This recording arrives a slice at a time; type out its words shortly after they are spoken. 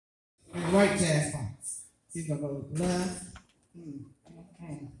right jazz box. So you're going to go left,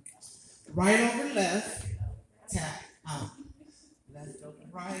 right over left, tap out. Left over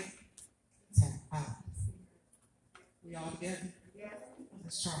right, tap out. We all together?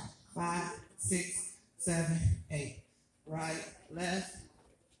 Let's try. 5, 6, 7, 8. Right, left,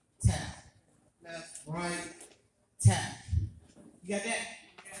 tap. Left, right, tap. You got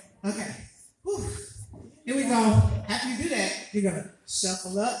that? Okay. Whew. Here we go. After you do that, you're going to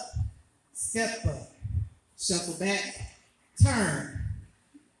shuffle up, step up, shuffle back, turn.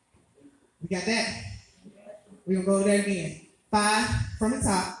 We got that? We're going to go over that again. 5 from the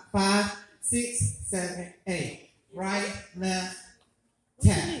top. 5, 6, 7, 8. Right, left,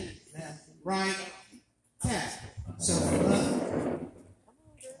 tap. Left, right, tap. Shuffle up,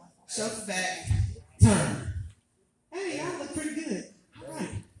 shuffle back, turn. Hey, y'all look pretty good. All right.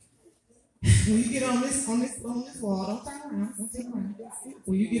 When you get on this wall, don't turn around. Don't turn around.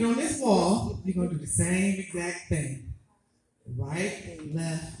 When you get on this wall, you're gonna do the same exact thing. Right,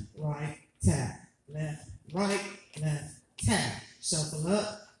 right, tap. Left, right, left, tap. Shuffle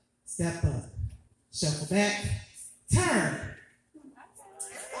up, step up. Shuffle back, turn.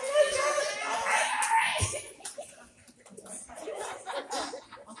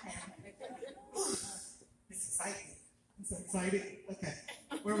 Excited? Okay.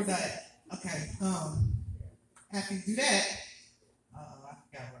 Where was I at? Okay. After you do that, I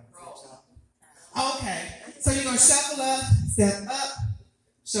forgot what I said, y'all. Okay. So you're gonna shuffle up, step up,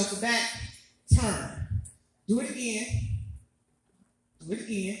 shuffle back, turn. Do it again. Do it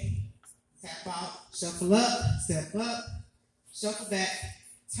again. Tap out, shuffle up, step up, shuffle back,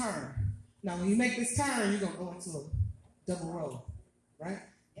 turn. Now when you make this turn, you're gonna go into a double roll, right?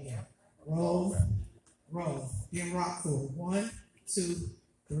 Yeah. Roll. Roll. Then rock forward. 1, 2,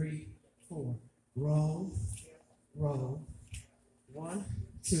 3, 4. Roll. Roll. 1,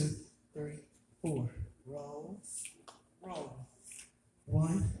 2, 3, 4. Roll. Roll.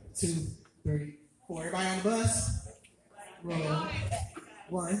 1, 2, 3, 4. Everybody on the bus? Roll.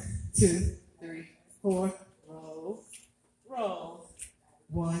 1, 2, 3, 4. Roll. Roll.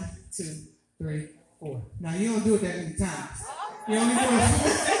 1, 2, 3, 4. Now you don't do it that many times. You only do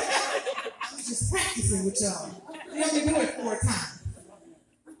it. Just practicing with y'all. You only do it 4 times.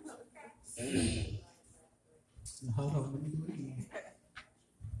 Now, hold on, let me do it again.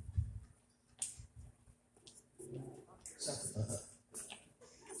 Shuffle up.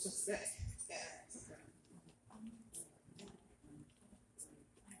 Just that.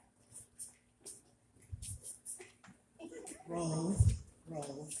 Roll,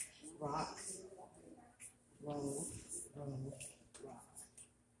 roll, rock. Roll, roll.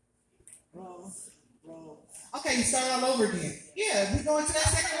 Roll, roll. Okay, you start all over again. Yeah, we go into that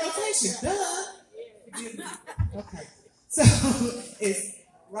second rotation. Duh. Okay. So it's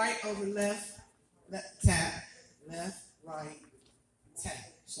right over left, left, tap, left, right,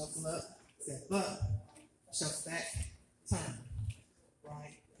 tap. Shuffle up, step up, shuffle back, turn.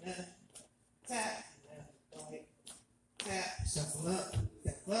 Right, left, tap, left, right, tap. Shuffle up,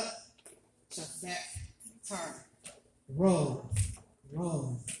 step up, shuffle back, turn. Roll,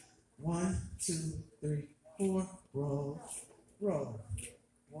 roll. 1, 2, 3, 4, roll, roll.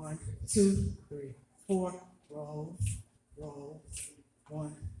 1, 2, 3, 4, roll, roll.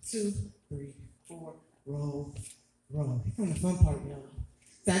 1, 2, 3, 4, roll, roll. Here comes the fun part, y'all.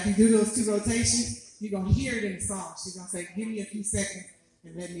 So after you do those 2 rotations, you're going to hear it in the song. She's going to say, give me a few seconds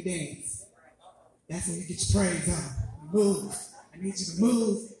and let me dance. That's when you get your praise on. Move. I need you to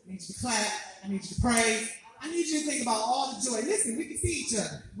move. I need you to clap. I need you to praise. I need you to think about all the joy. Listen, we can see each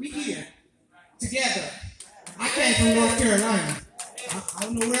other. We here together. I came from North Carolina. I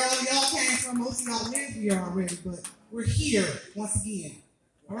don't know where all of y'all came from. Most of y'all live here already, but we're here once again.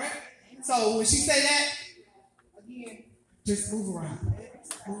 All right? So when she say that, again, just move around.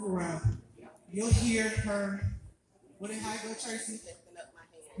 Move around. You'll hear her. How it go, Tracy? Lifting up my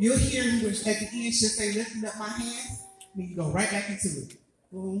hand. You'll hear her at the end. She'll say, lifting up my hands. Then you go right back into it.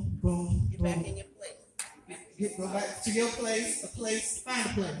 Boom, boom, Get boom. back in your place. Go back to your place, find a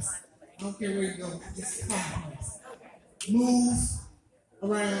place. I don't care where you go, just find a place. Move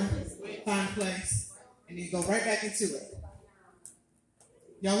around, find a place, and then go right back into it.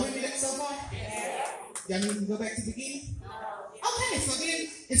 Y'all with me so far? Yeah. Y'all need to go back to the beginning? Okay, so then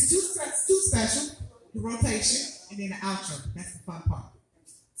it's two special, the rotation, and then the outro. That's the fun part.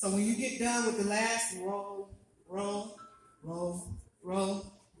 So when you get done with the last roll, roll, roll,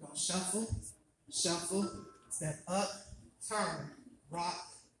 roll, you're going to shuffle, shuffle, step up, turn, rock,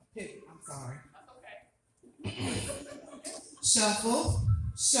 pivot. I'm sorry. Shuffle,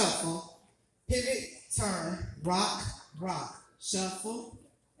 shuffle, pivot, turn, rock, rock, shuffle,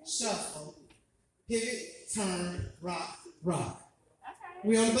 shuffle, pivot, turn, rock, rock.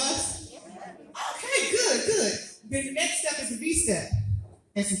 We on the bus? Okay, good, good. Then the next step is the V step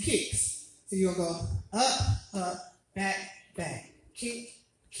and some kicks. So you'll go up, up, back, back, kick,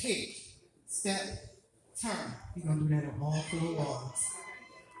 kick, step, turn. You're going to do that on all 4 walls.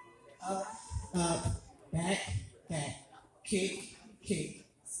 Up, up, back, back, kick, kick,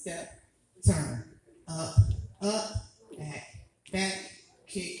 step, turn. Up, up, back, back,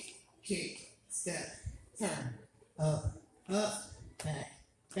 kick, kick, step, turn. Up, up, back,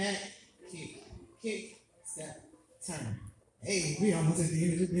 back, kick, kick, step, turn. Hey, we almost at the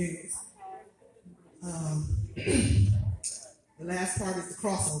end of the dance. The last part is the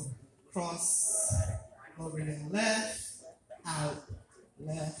crossover. Cross over to the left, out,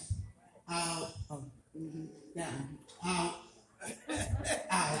 down, out,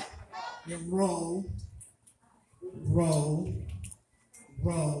 out. Then roll, roll,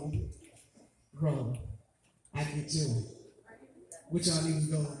 roll, roll. I can do it. Which y'all need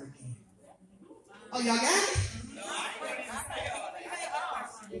to go over again? Oh, y'all got it?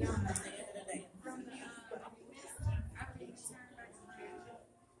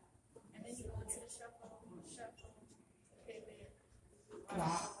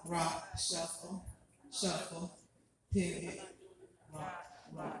 Rock, rock, shuffle, shuffle, pivot, rock,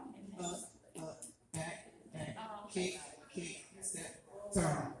 rock, up, up, back, back, kick, kick, step,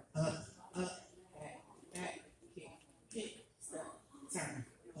 turn, up, up, back, back, kick, kick, step, turn,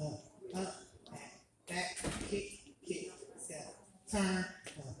 up, back, back, kick, kick, step, turn,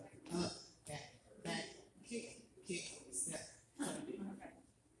 up, back, kick, kick, step, turn.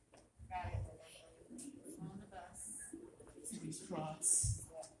 Cross,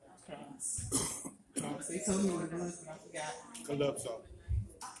 cross, cross. They told me what it was, but I forgot. Calypso.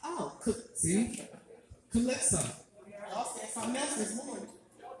 Oh, see? Calypso. Y'all said something else this morning.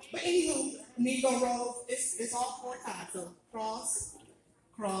 But anywho, then you go roll. It's all 4 times. So cross,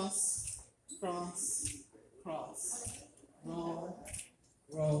 cross, cross, cross. Roll,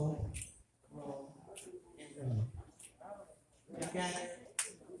 roll, roll, and roll. Y'all got it?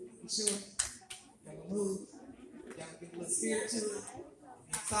 You sure? Y'all gonna move? Y'all get a little spirit to it?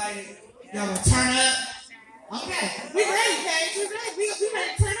 Excited? Y'all gonna turn up? Okay, we ready, Paige. We ready. We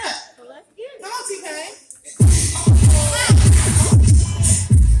ready to turn up. Well, let's get it. Come on, T-Paige.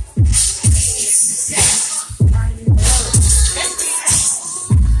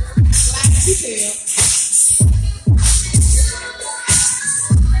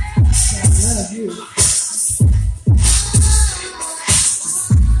 I love you.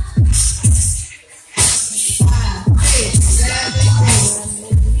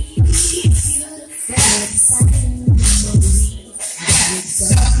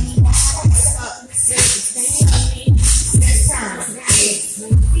 5, 6, 7,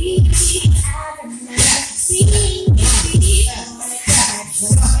 8.